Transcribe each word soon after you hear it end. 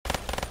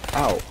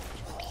Ow.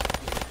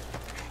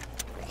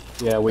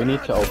 Yeah, we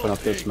need to open up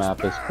this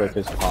map as quick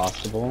as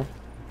possible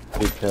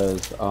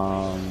because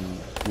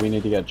we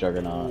need to get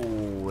Juggernaut.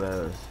 Ooh, that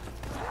was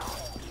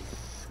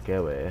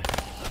scary.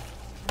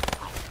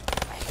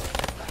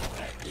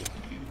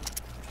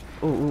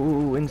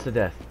 Ooh, insta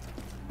death.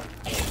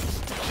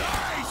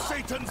 Die,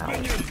 Satan's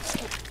minions!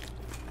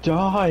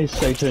 Die,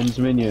 Satan's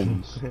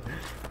minions!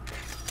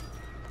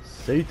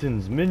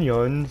 Satan's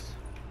minions?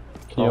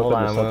 Can you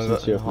open this up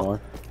since you have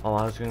more? Oh,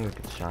 I was gonna get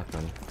the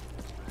shotgun.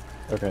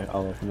 Okay,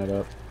 I'll open it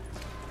up.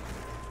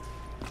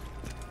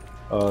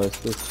 Oh,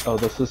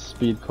 this is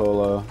Speed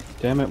Cola.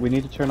 Damn it, we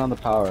need to turn on the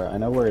power. I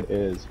know where it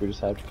is. We just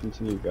have to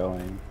continue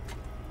going.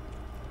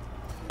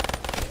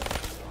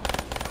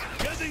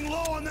 Getting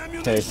low on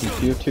ammunition. Okay,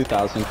 since you have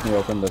 2,000, can you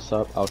open this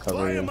up? I'll cover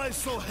Why you. am I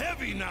so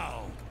heavy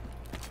now?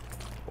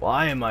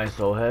 Why am I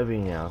so heavy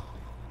now?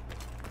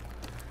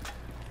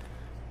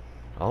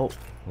 Oh,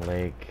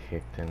 leg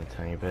kicked in a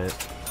tiny bit.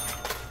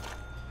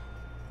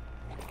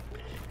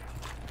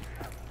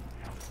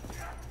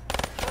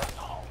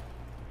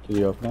 Did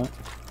you open it?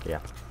 Yeah.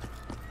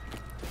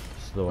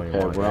 This is the one you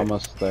Okay, want, we're right?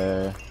 almost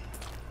there.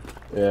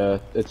 Yeah,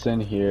 it's in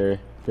here.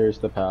 Here's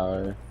the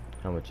power.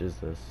 How much is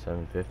this?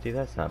 750?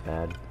 That's not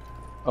bad.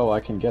 Oh, I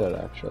can get it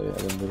actually. I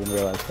didn't even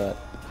realize that.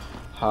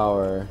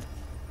 Power.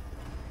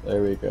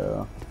 There we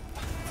go.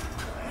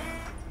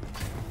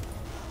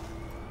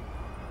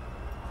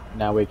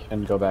 Now we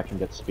can go back and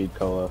get Speed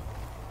Cola.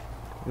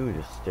 Ooh,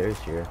 there's stairs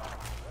here.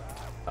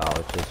 Oh,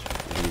 it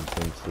just leads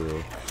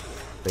into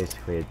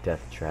basically a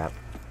death trap.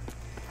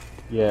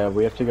 Yeah,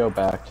 we have to go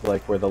back to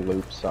like where the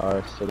loops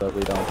are so that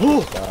we don't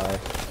just die.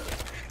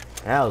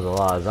 That was a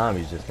lot of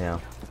zombies just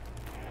now.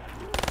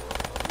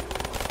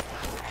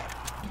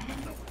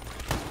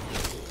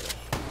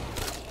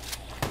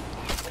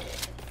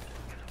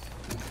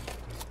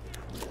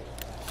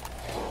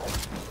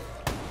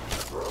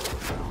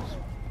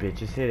 This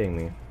bitch is hitting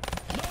me.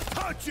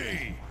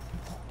 Hachi!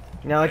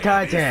 No,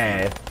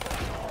 Tate!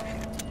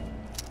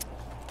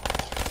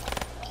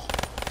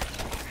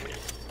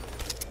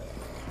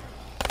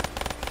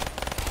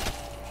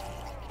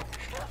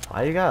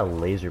 Why you got a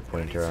laser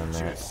pointer on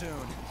that?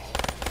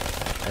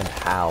 And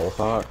how?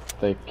 Fuck,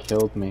 they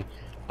killed me.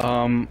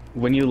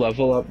 When you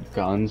level up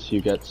guns, you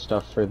get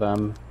stuff for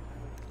them,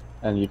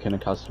 and you can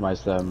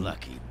customize them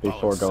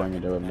before going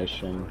into a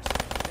mission.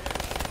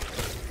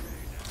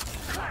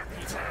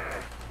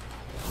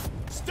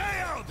 Stay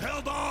out,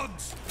 hell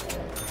dogs!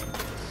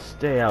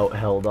 Stay out,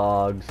 hell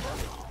dogs.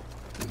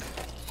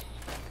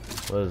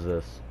 What is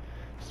this?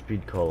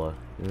 Speed Cola.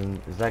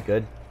 Is that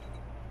good?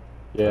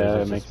 Or Yeah,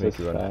 does it makes just us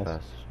make you run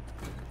fast.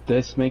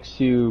 This makes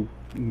you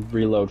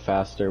reload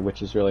faster,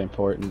 which is really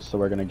important, so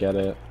we're gonna get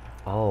it.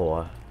 Oh,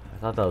 I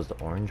thought that was the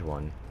orange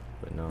one,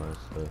 but no,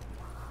 it's the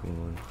green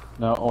one.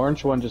 No,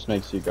 orange one just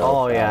makes you go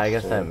Oh faster. yeah, I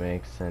guess that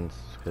makes sense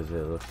because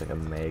it looks like a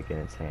mag in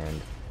its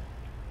hand.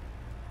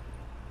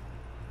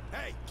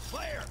 Hey,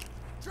 player!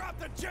 Drop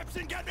the chips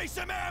and get me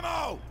some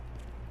ammo!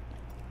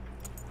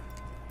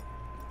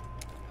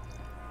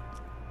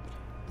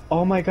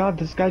 Oh my god,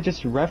 this guy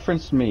just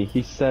referenced me.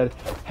 He said,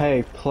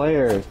 hey,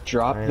 player,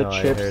 drop I the know,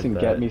 I chips heard and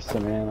that. get me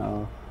some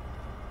ammo.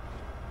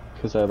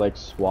 Because I, like,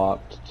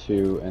 swapped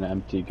to an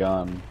empty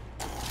gun.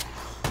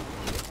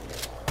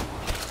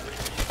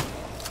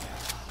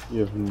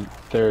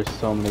 There's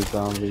so many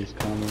zombies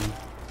coming.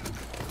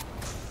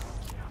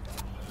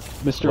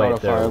 Mr. Wait,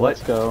 Autofire, what?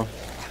 let's go.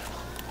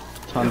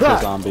 Tons of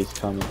zombies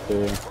coming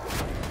through.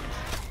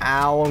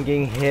 Ow, I'm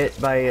getting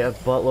hit by a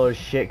buttload of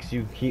shit 'cause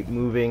you keep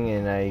moving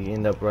and I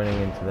end up running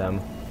into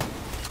them.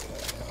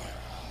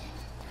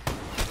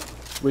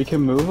 We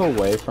can move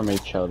away from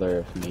each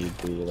other if need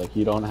be. Like,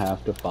 you don't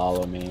have to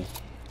follow me.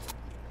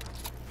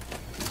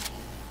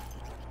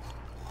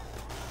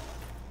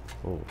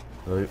 Oh,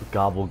 the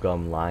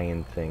gobblegum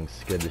lion thing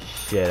scared the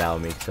shit out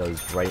of me because it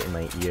was right in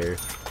my ear.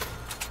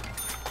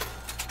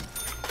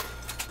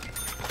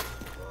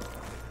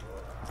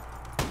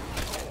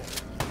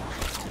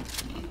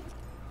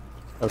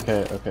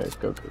 Okay,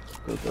 go.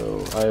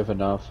 I have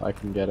enough. I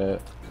can get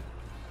it.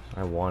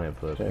 I want it,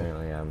 but Okay.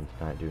 apparently I'm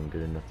not doing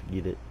good enough to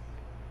get it.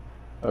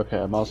 Okay,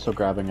 I'm also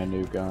grabbing a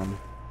new gun.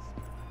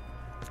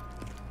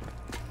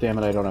 Damn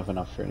it, I don't have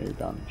enough for a new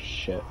gun.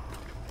 Shit.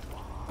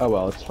 Oh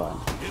well, it's fine.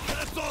 If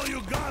that's all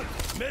you got,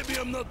 maybe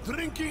I'm not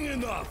drinking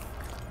enough.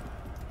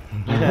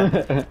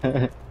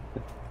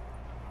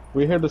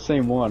 We heard the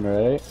same one,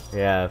 right?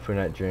 Yeah, if we're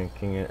not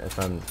drinking it, if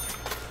I'm...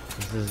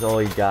 This is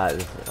all you got,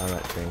 I'm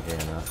not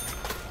drinking enough.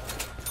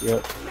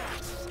 Yep.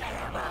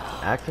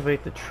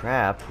 Activate the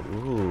trap?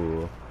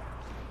 Ooh.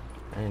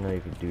 I didn't know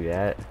you could do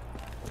that.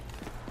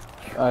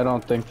 I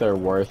don't think they're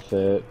worth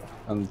it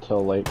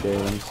until late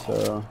game,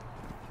 so...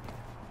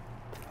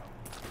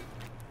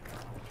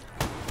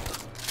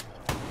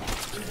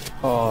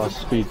 Oh,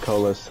 Speed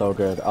Cola is so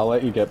good. I'll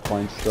let you get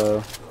points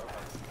though.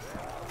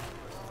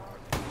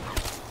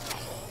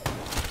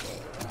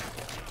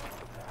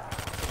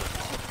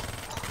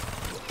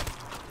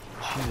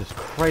 Jesus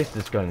Christ,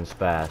 this gun is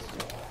fast.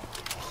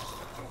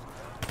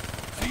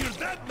 So you're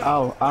dead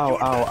Ow, ow, ow,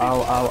 ow,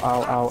 ow,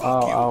 ow, ow,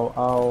 ow, ow,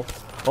 ow.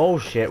 Oh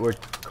shit, we're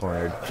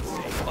cornered.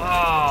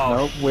 Oh,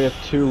 Nope, we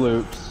have 2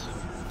 loops.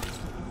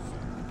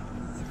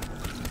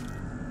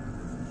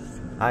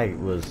 I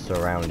was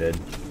surrounded.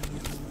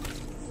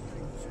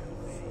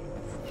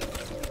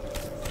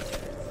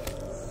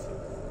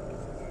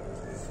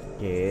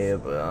 Yeah,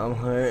 but I'm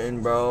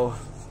hurting, bro.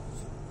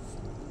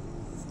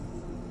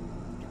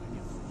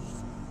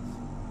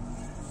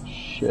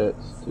 Shit,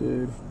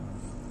 dude.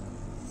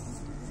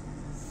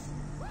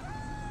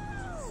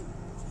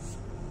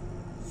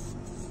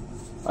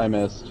 I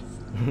missed.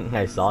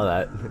 I saw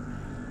that.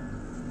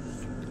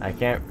 I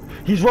can't.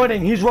 He's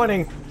running! He's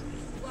running!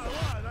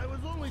 I was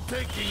only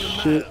taking a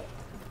Shit.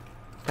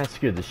 That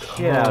scared the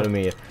shit out of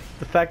me.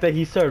 The fact that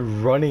he started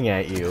running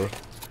at you.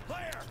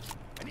 Player,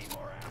 I need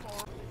more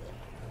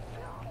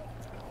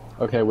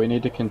ammo. Okay, we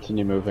need to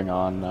continue moving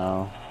on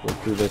now. Go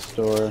through this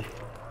door.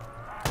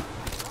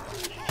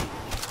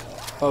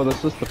 Oh,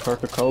 this is the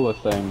Coca-Cola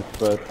thing,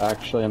 but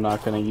actually I'm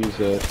not gonna use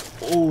it.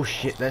 Oh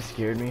shit, that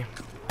scared me.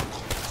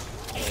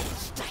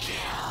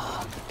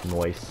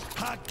 Noise.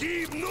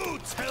 Hakim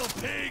Newts, hell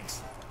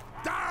pigs!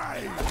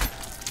 Die!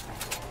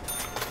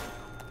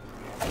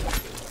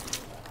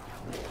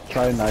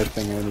 Try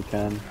knifing when you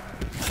can.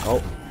 Oh.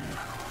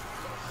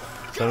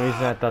 For some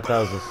reason I thought that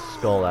was a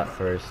skull at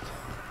first.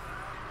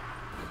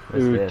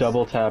 What's Ooh, this?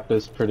 double tap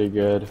is pretty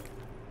good.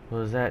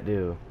 What does that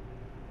do?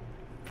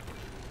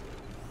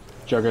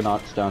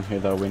 Juggernaut's down here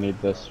though, we need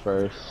this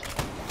first.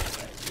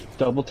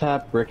 Double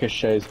tap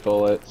ricochets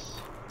bullets,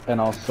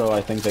 and also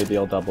I think they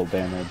deal double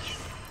damage.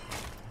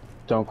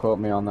 Don't quote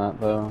me on that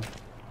though.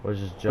 What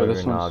does Oh, this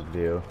Juggernaut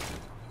do?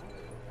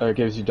 It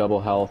gives you double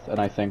health, and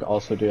I think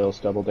also deals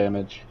double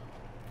damage.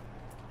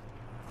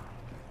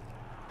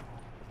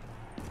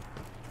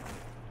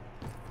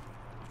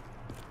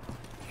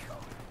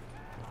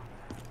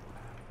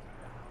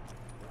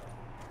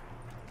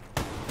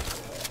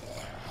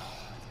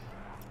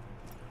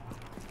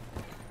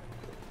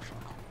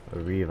 A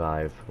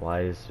revive.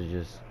 Why is it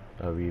just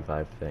a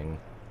revive thing?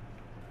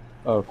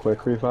 Oh,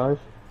 quick revive?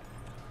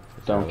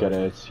 Don't get it,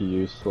 what it's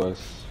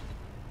useless.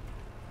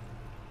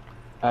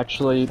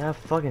 Actually, that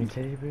fucking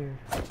teddy bear.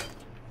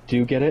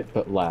 do get it,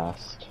 but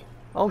last.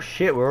 Oh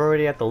shit, we're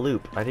already at the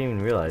loop. I didn't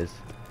even realize.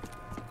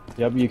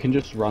 Yep, you can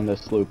just run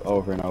this loop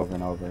over and over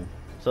and over.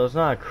 So it's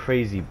not a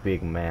crazy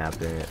big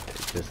map, and it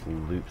just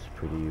loops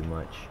pretty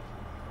much.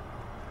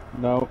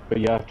 No, but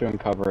you have to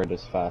uncover it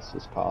as fast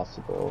as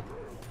possible.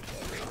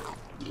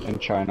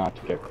 And try not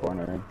to get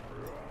cornered.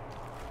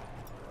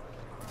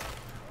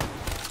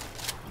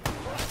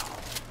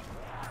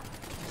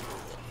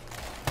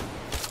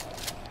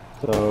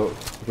 So,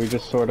 we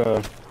just sort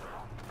of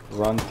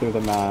run through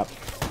the map,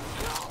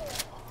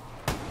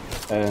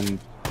 and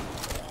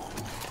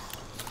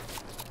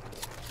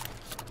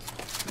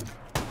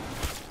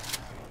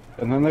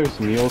then there's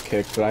Mule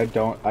Kick, but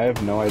I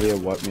have no idea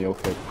what Mule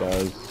Kick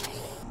does.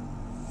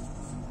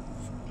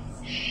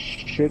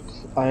 Shit,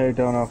 I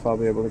don't know if I'll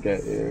be able to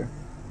get you.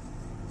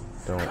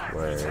 Don't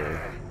worry.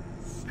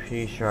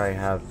 Pretty sure I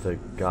have the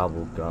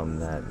gobble gum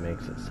that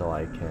makes it so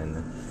I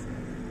can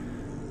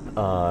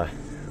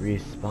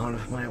respawn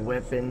with my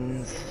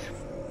weapons.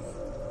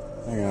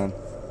 Hang on.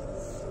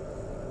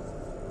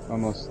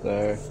 Almost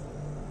there.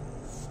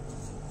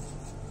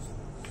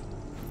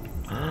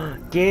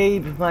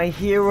 Gabe, my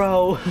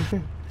hero!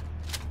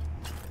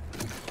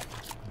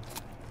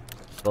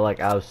 But like,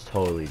 I was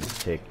totally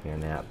just taking a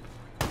nap.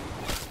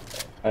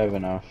 I have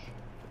enough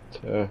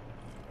to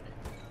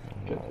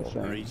get the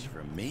thing. Reach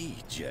for me,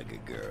 Jugga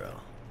girl.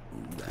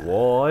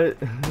 What?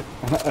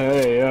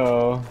 Hey,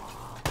 yo.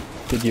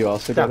 Did you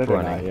also Stop get it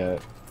or not running.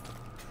 yet?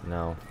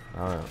 No,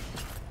 I don't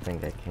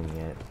think I can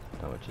yet.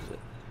 How much is it?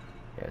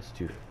 Yeah, it's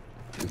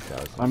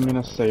 2,000. I'm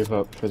gonna save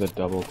up for the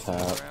double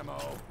tap. Ammo.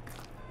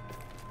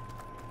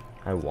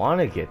 I want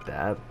to get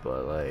that,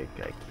 but like,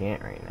 I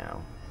can't right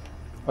now.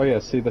 Oh yeah,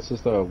 see, this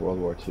is the World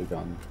War II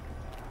gun.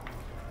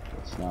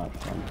 It's not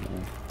fun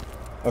here.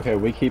 Okay,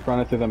 we keep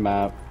running through the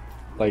map,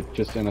 like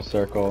just in a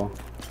circle,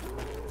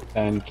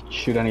 and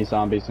shoot any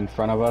zombies in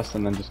front of us,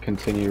 and then just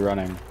continue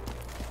running.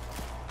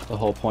 The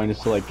whole point is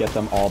to like get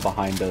them all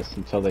behind us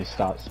until they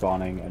stop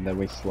spawning, and then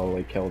we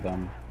slowly kill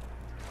them.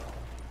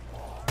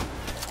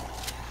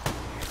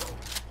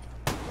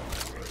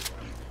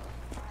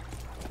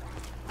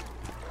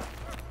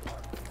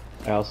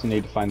 I also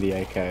need to find the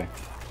AK.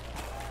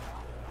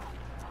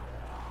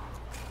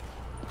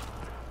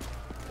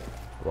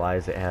 Why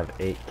does it have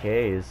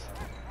 8Ks?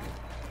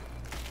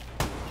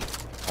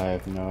 I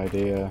have no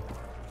idea.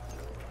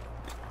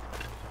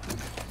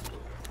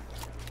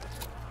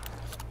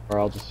 Or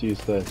I'll just use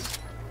this.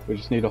 We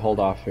just need to hold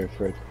off here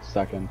for a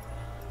second.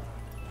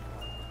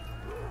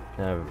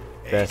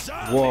 Best.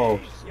 Whoa,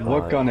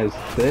 what gun is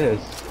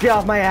this? Get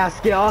off my ass!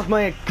 Get off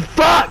my.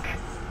 Fuck!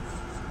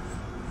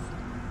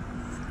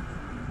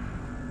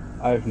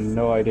 I have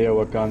no idea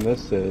what gun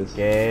this is.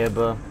 Gabe.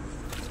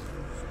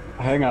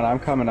 Hang on, I'm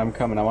coming. I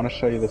want to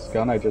show you this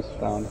gun I just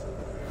found.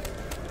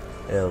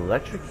 It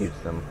electrocutes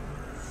them.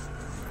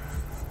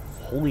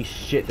 Holy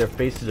shit, their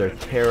faces are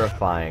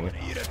terrifying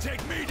You to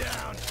take me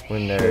down.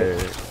 when they're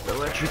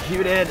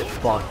electrocuted.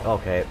 Fuck,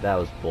 okay, that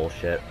was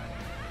bullshit.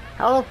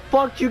 How the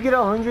fuck did you get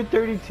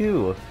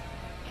 132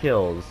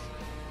 kills?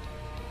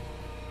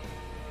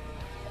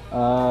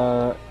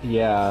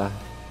 Yeah.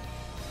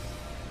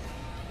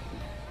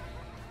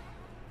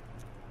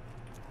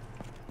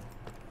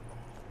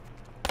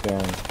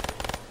 Darren,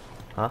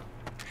 Huh?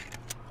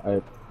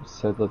 I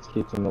said let's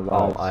keep them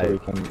alive so we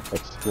can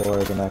explore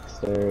the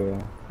next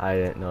area. I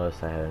didn't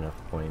notice I had enough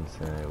points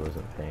and I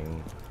wasn't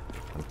paying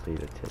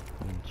complete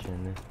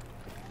attention.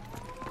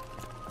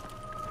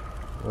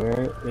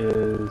 Where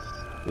is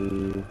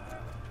the...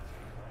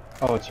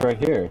 Oh, it's right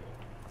here.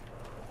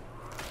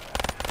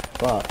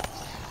 Box.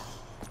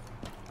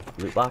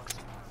 Loot box?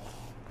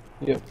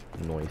 Yep.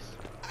 Noise.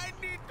 I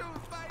need to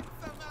find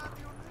some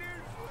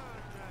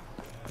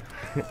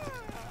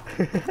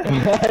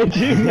ammunition. I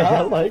do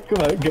not like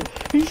my gun.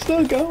 He's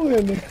still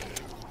going.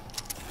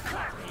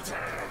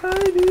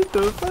 I need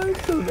to find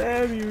some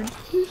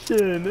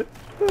ammunition.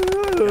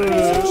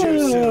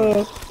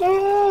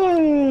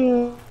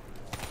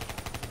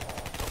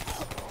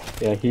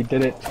 Yeah, he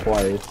did it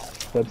twice.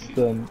 That's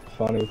the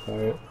funny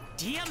part.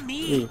 Dear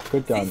me, Ooh,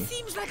 good gun. this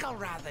seems like a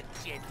rather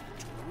gentle.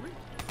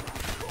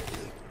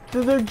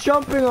 So they're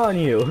jumping on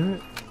you.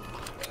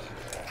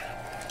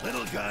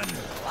 Little gun,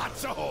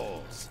 lots of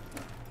holes.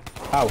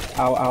 Ow,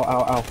 ow, ow,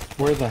 ow, ow.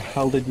 Where the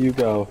hell did you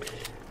go?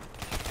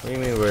 What do you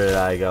mean, where did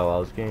I go? I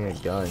was getting a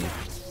gun.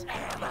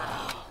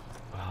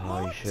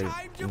 Oh, you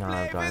should not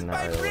have gotten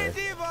that right away.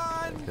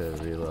 I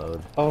could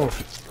reload. Oh,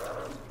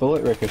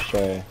 bullet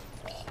ricochet.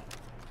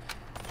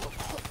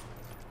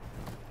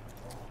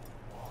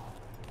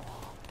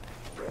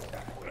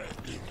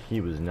 He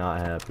was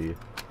not happy.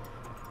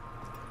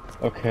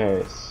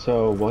 Okay,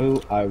 so what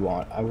do I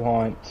want? I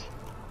want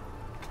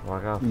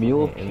Walk off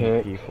Mule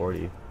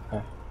MP40.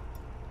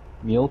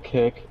 Mule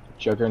Kick,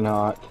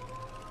 Juggernaut,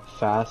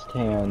 Fast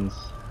Hands,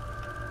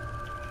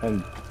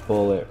 and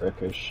Bullet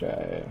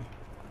Ricochet.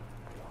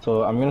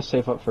 So I'm gonna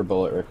save up for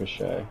Bullet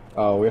Ricochet.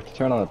 Oh, we have to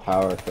turn on the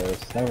power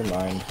first. Never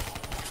mind.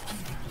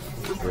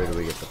 Where do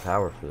we get the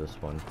power for this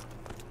one?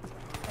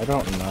 I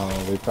don't know.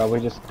 We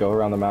probably just go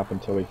around the map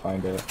until we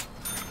find it.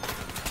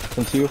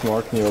 Since you have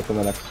more, can you open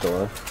the next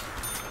door?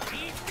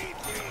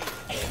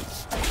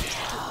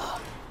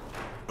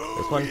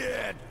 This one?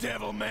 Yeah,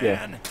 devil man.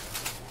 Yeah.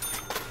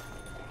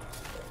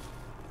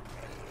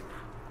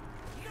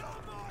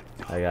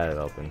 I got it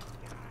open.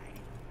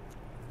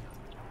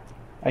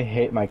 I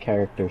hate my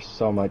character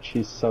so much.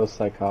 He's so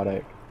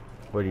psychotic.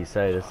 What did he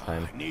say this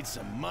time? I need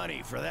some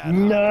money for that.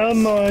 No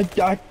more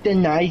Dr.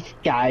 Nice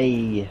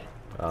Guy.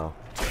 Oh.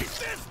 Take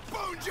this,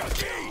 bone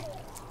junkie!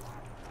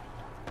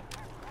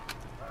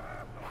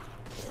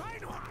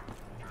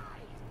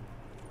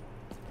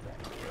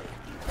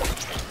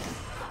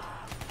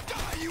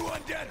 Die, you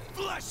undead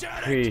flesh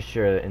addict! Pretty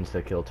sure the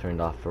insta-kill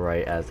turned off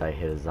right as I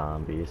hit a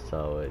zombie,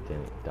 so it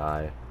didn't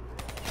die.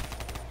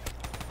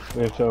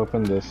 We have to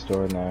open this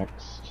door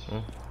next. Hmm?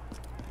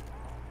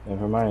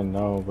 Never mind.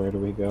 No, where do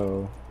we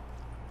go?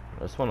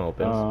 This one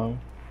opens.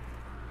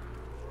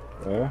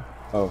 Where?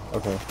 Oh,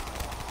 okay.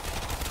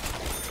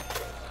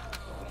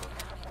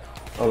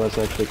 Oh, that's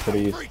actually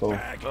pretty useful.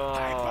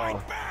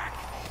 Oh.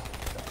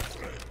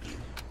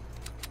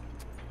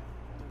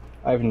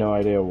 I have no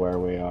idea where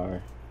we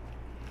are.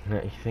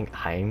 You think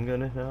I'm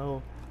gonna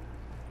know?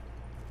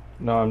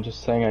 No, I'm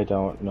just saying I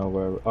don't know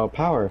where. Oh,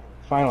 power!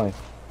 Finally.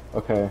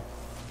 Okay.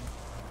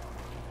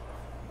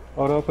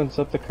 Oh, it opens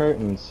up the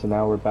curtains, so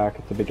now we're back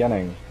at the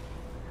beginning.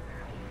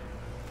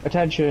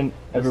 Attention,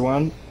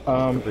 everyone.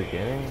 The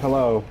beginning?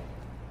 Hello.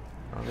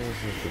 I don't think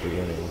this is the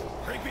beginning.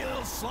 Creepy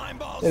little slime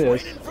balls It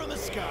is. raining from the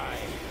sky.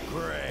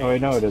 Great. Oh,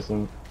 wait, no, it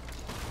isn't.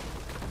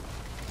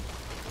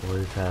 What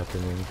is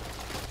happening?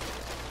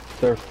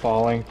 They're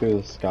falling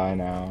through the sky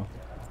now.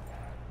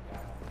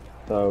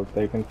 So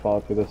they can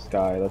fall through the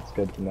sky. That's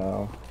good to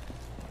know.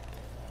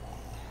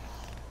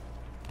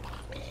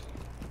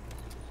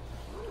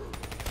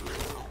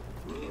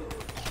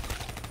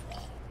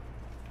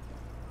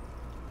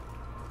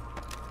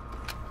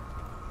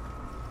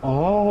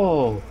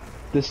 Oh,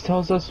 this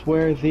tells us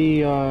where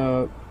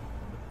the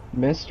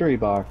mystery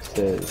box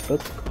is.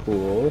 That's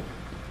cool.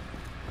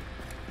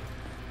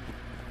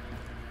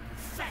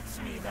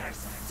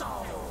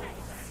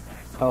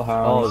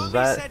 Hellhounds.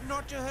 Oh,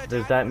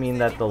 does that mean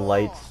that the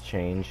lights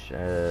change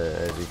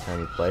every time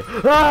you play?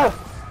 Ah!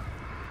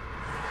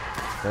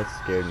 That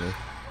scared me.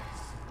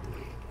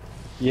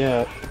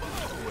 Yeah.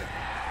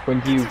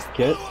 When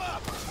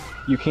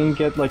you can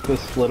get like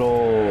this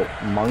little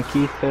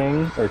monkey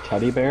thing or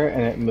teddy bear,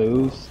 and it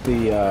moves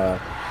the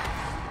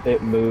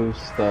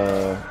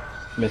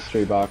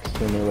mystery box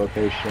to a new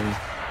location.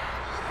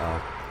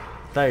 Oh,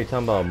 I thought you were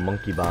talking about a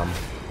monkey bomb.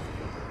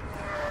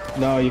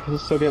 No, you can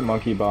still get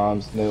monkey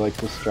bombs, and they like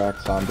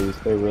distract zombies.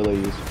 They're really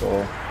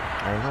useful.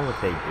 I know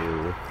what they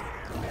do.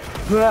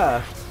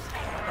 Ah!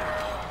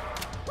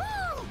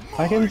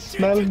 I can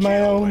smell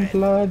my own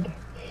blood.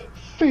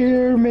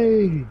 Fear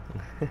me.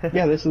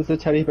 Yeah, this is the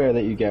teddy bear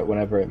that you get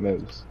whenever it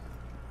moves.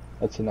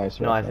 That's a nice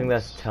No, I think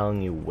reference. that's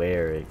telling you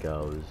where it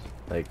goes.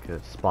 Like,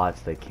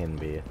 spots they can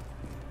be.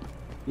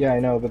 Yeah, I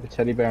know, but the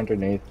teddy bear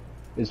underneath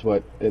is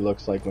what it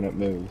looks like when it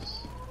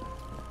moves.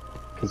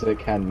 Because it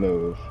can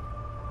move.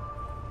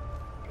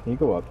 Can you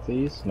go up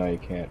these? No, you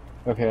can't.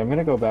 Okay, I'm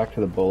gonna go back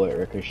to the bullet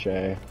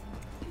ricochet.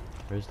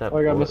 Where's that Oh,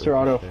 I got bullet Mr.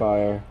 Auto ricochet?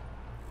 Fire.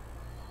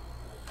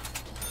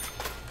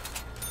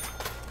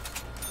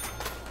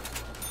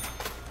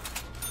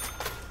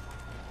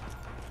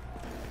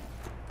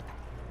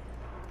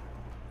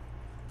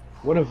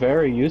 What a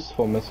very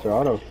useful Mr.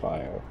 Auto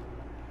Fire.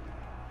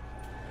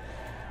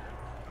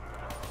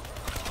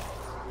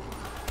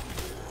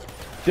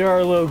 There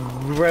are little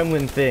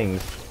gremlin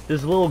things.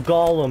 There's little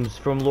golems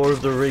from Lord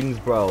of the Rings,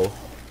 bro.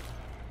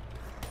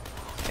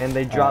 And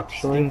they drop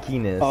Actually?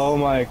 stinkiness. Oh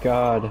my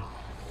god.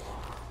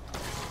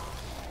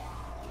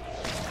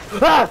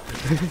 Ah!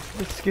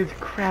 That scared the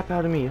crap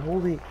out of me.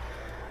 Holy.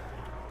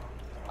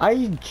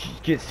 I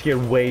get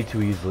scared way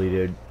too easily,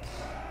 dude.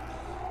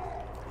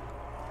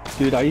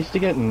 Dude, I used to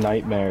get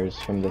nightmares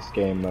from this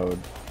game mode.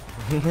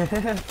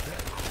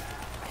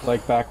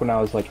 Like back when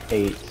I was like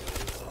 8.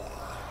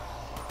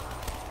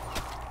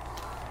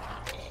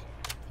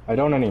 I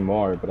don't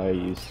anymore, but I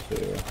used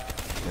to.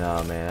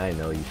 No, man, I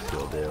know you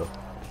still do.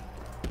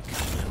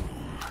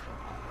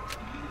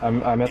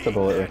 I'm at the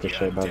bullet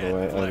ricochet, by the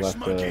way. I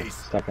left a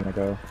second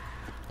ago.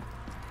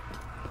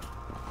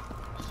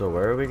 So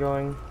where are we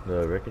going?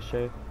 The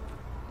ricochet?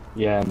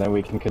 Yeah, and then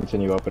we can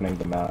continue opening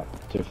the map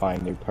to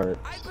find new perks.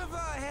 I prefer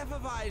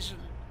Hefeweizen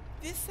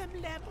with some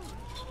lemon.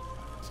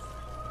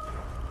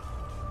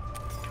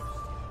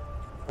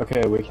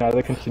 Okay, we can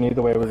either continue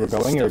the way we were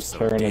going or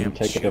turn and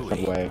take a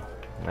different way.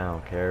 I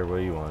don't care. What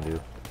do you want to do?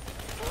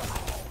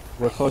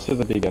 We're close to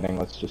the beginning,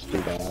 let's just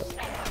do that.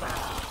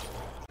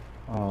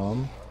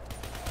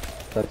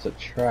 That's a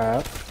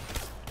trap.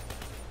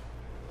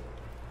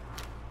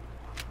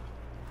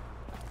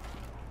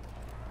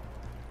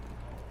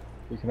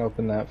 You can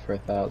open that for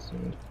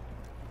 1,000.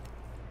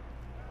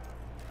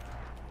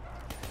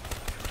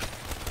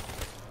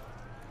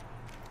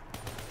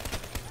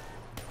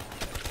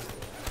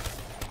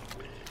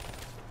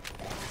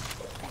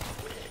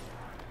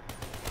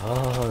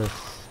 Oh, the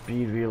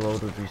speed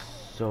reload would be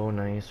so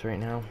nice right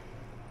now.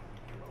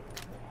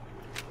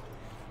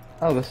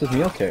 Oh, this is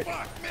meal kick.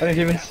 I didn't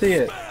even see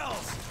it.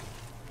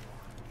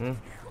 Hmm?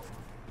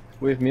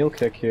 We have meal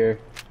kick here.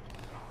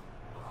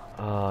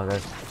 Oh,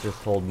 that's just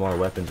hold more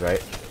weapons,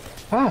 right?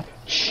 Ah,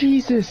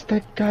 Jesus!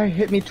 That guy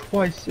hit me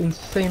twice,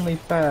 insanely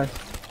fast.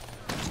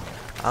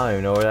 I don't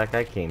even know where that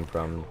guy came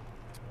from.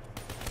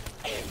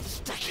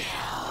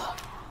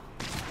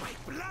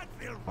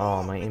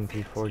 Oh, my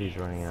MP40's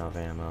running out of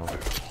ammo.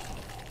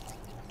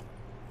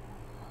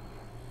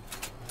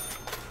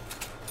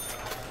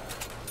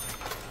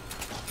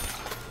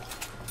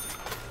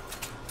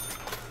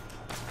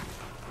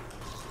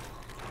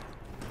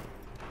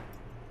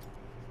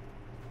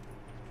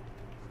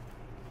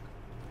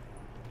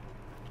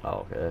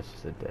 Oh, okay, that's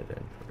just a dead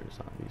end for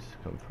zombies to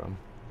come from.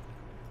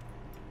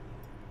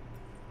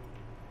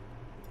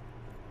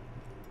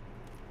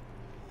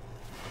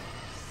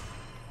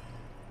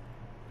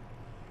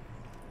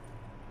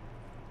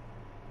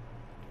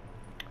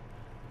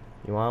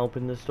 You wanna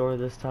open this door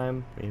this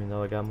time, even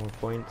though I got more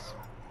points?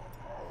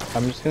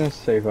 I'm just gonna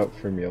save up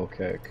for meal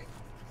kick.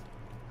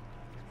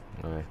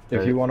 Okay.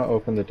 If you want to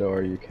open the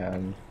door, you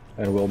can,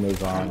 and we'll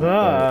move on.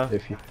 Ah. But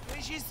if you...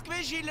 Squishy,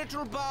 squishy,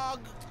 little bug.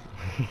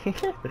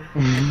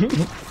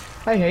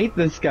 I hate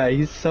this guy,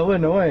 he's so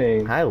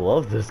annoying. I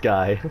love this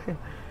guy.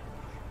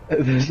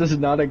 This is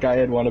not a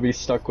guy I'd want to be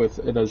stuck with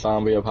in a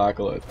zombie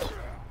apocalypse.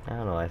 I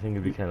don't know, I think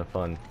it'd be kind of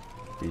fun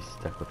to be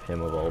stuck with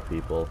him of all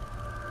people.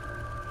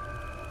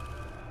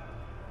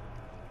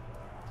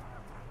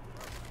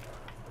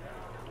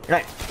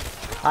 Right.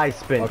 I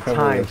spent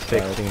time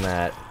fixing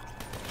that.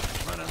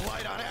 Running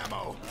light on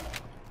ammo.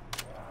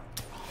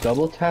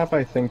 Double tap,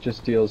 I think,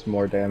 just deals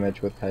more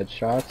damage with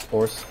headshots,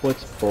 or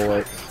splits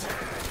bullets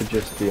to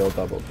just deal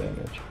double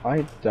damage.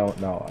 I don't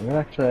know. I'm gonna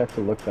actually have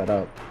to look that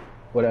up.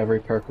 What every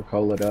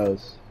Coca-Cola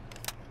does.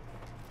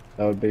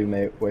 That would be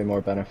way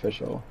more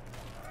beneficial.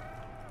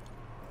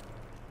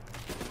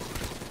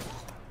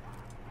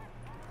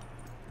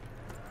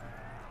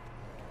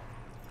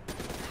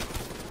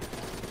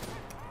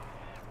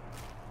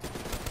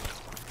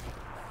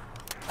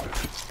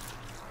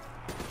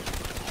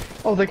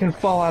 Oh, they can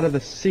fall out of the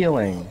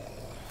ceiling.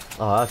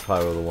 Oh, that's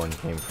probably where the one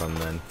came from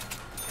then.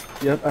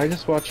 Yep, I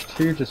just watched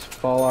two just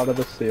fall out of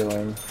the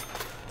ceiling.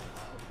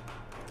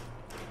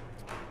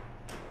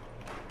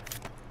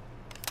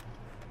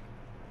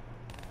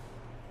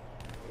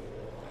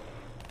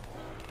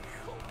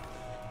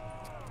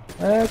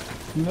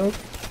 Nope.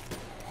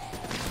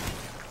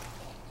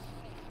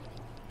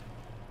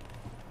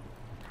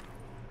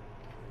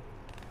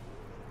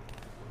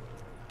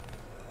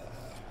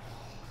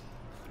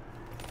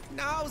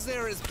 Now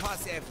there is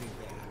pus everywhere.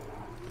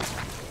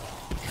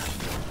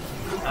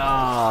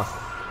 Ah.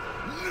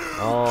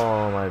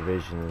 Oh, my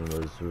vision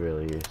was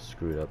really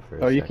screwed up for a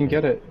second. Oh, you can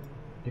get it.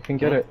 You can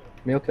get Huh? it.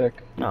 Meal kick.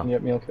 You Oh. can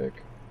get meal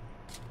kick.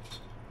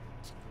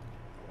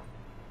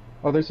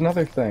 Oh, there's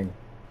another thing.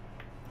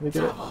 Let me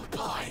get it. Double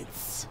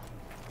points.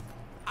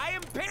 I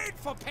am paid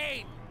for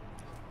pain.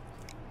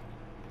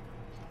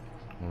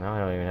 Now I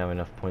don't even have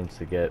enough points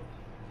to get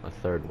a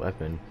third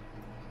weapon.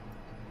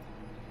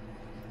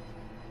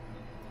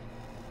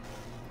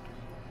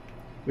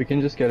 We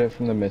can just get it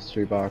from the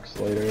mystery box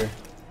later.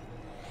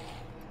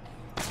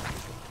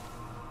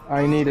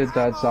 I needed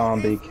that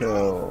zombie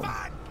kill.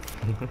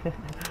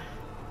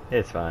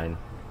 It's fine.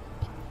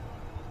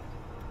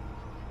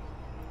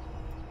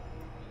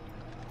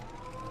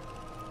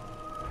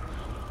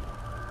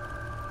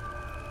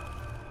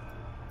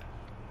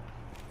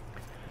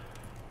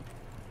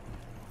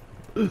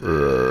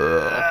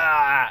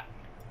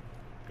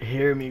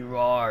 Hear me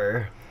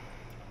roar.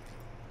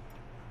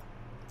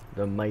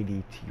 The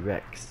mighty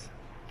T-Rex.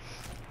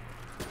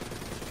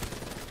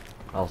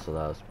 Also,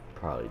 that was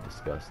probably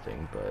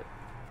disgusting, but...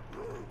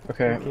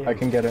 Okay, I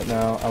can get it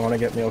now. I want to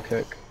get meal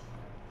kick.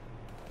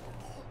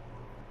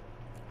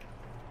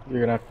 You're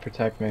gonna have to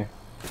protect me.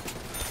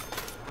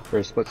 For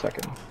a split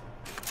second.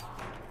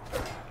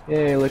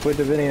 Yay, liquid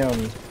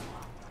divinium.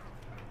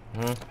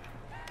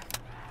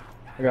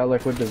 I got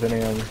liquid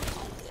divinium.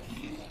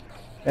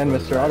 And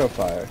What is Mr. that?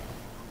 Autofire.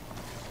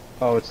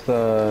 Oh, it's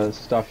the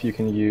stuff you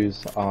can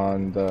use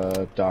on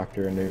the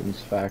Dr. Newton's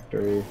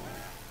factory.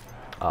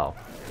 Oh,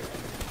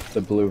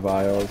 The blue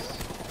vials.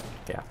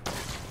 yeah.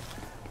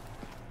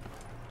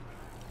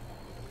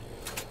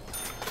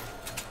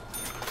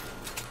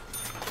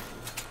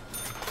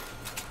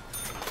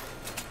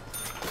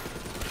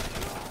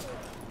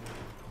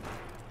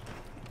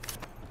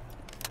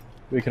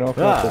 We can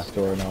open up this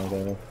door now,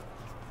 though.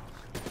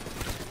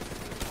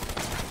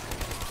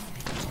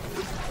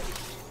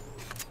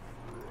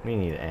 We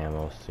need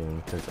ammo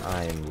soon, because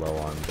I am low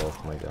on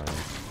both my guns.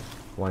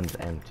 One's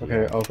empty.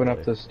 Okay, open up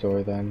actually. this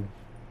door then.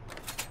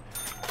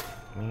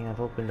 I mean, I've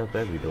opened up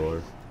every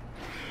door.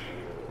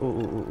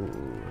 Ooh,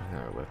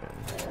 not a weapon.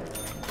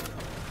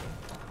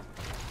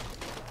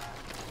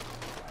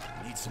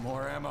 Need some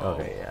more ammo.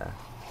 Okay, yeah.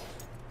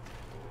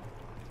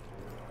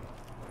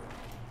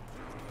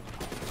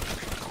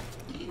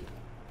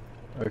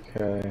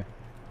 Okay.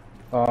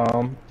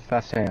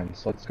 Fast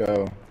hands, let's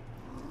go.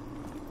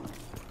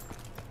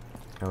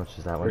 How much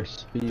is that For one?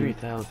 speed.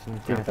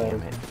 3,000. God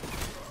damn it.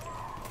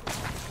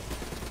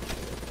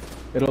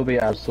 It'll be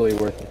absolutely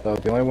worth it though.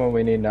 The only one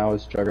we need now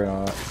is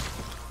Juggernaut.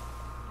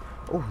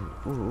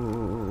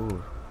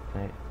 Ooh.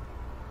 Right.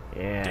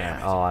 Yeah. Damn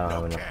it, Oh, I don't no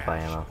have enough to buy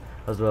cash. ammo.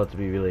 I was about to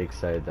be really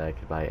excited that I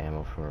could buy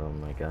ammo for all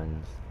my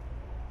guns.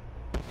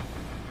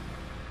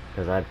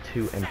 Because I have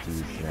 2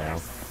 empties now.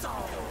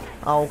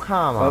 Oh,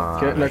 come on.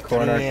 Oh, get in a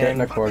corner, get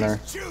in a corner.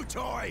 Puppy's chew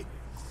toy.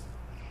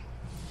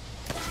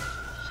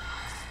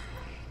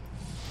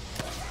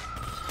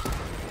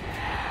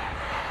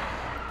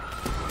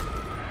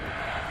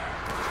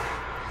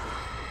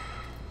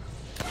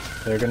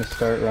 They're gonna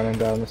start running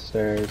down the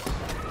stairs.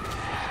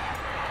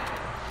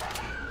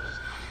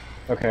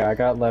 Okay, I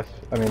got left.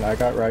 I mean, I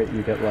got right,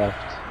 you get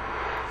left.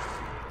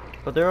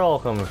 But they're all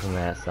coming from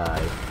that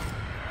side.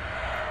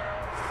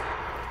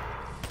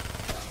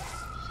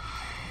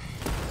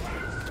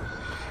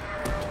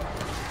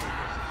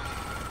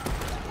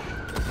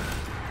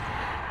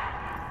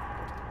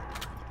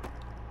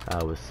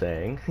 I was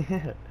saying.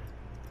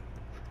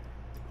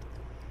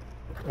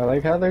 I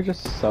like how they're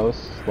just so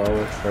slow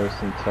at first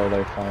until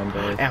they find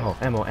us. Ammo,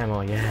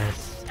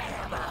 yes.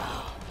 Ammo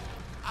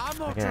I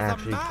to can the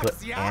actually max,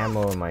 put yeah?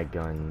 ammo in my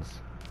guns.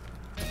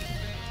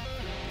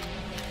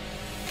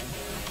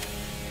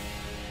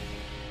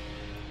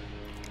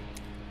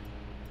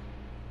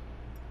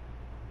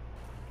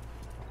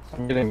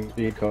 I'm getting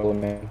speed cola,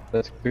 man.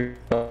 That's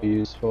so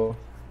useful.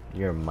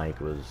 Your mic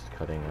was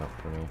cutting out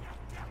for me.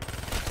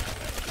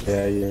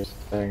 Yeah, you're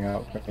staying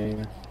out for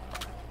me.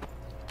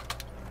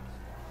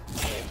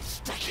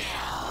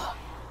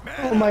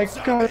 Oh my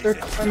god, they're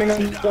climbing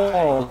on the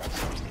walls.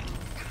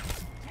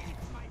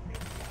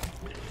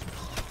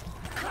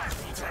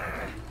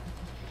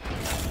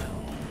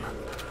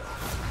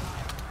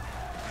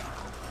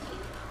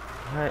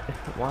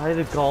 Why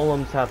do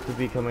golems have to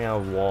be coming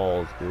out of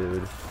walls,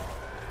 dude?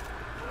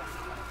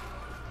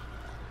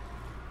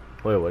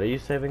 Wait, what are you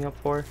saving up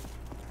for?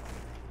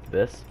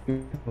 This?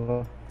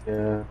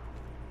 Yeah.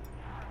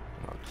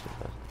 Oh,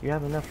 Jesus. You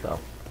have enough though.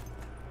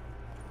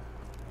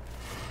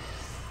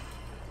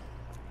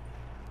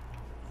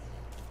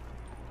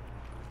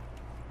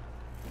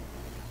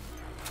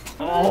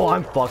 Oh,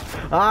 I'm fucked.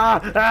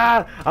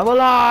 I'm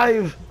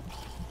alive!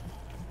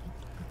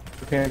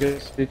 You can't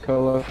get speed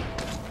cola.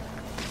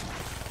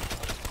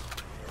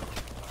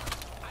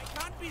 I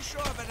can't be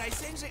sure, but I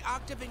sense the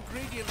active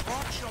ingredient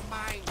rots your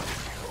mind.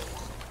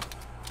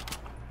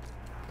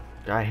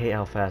 I hate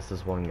how fast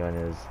this one gun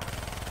is.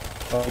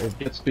 Oh,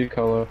 get speed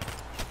cola.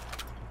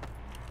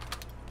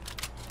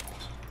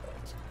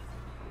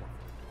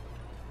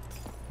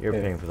 You're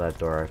Yeah. paying for that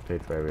door, I've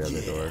paid for every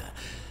other door.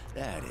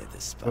 That is the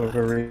spot.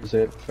 Whoever reads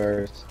it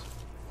first.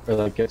 Or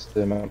like gets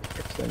the amount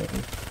first in it.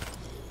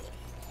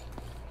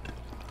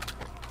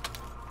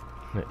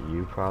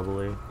 You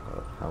probably?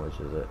 Oh, how much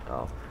is it?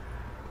 Oh.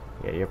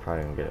 Yeah, you're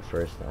probably gonna get it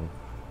first then.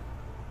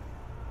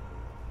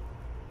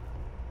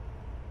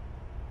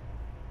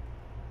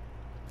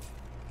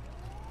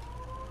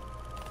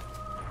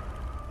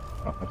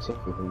 Oh, it's a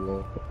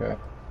Google. Okay.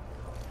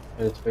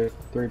 It's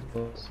 3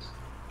 bullets.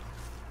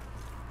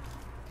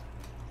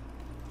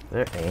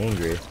 They're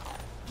angry.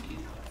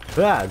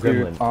 Ah,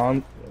 gremlin.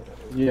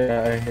 Dude,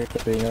 yeah, I hate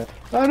the being.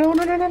 Oh no,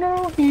 no, no, no,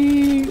 no!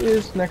 He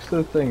is next to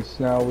the things.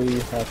 Now we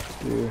have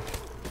to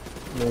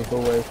move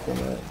away from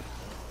it.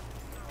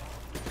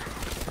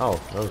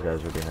 Oh, those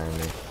guys were behind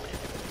me.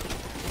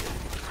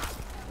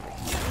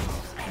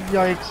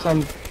 Yikes!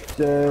 I'm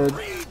dead.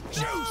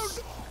 Juice!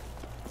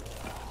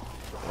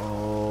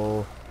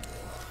 Oh.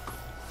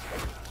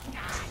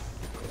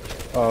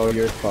 Oh,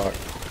 you're fucked.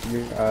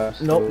 You're Nope,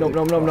 absolutely nope,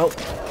 nope, nope, nope.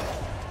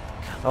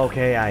 fucked.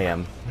 Okay, I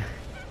am.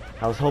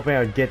 I was hoping I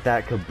would get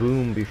that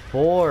kaboom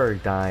before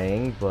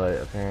dying,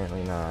 but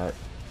apparently not.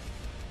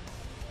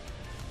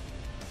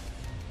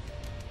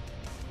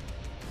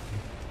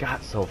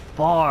 Got so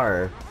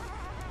far.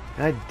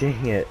 God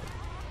dang it.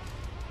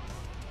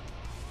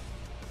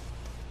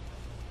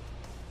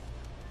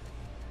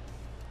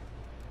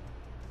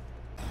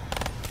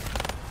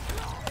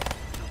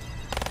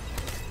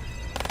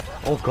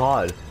 Oh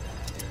god.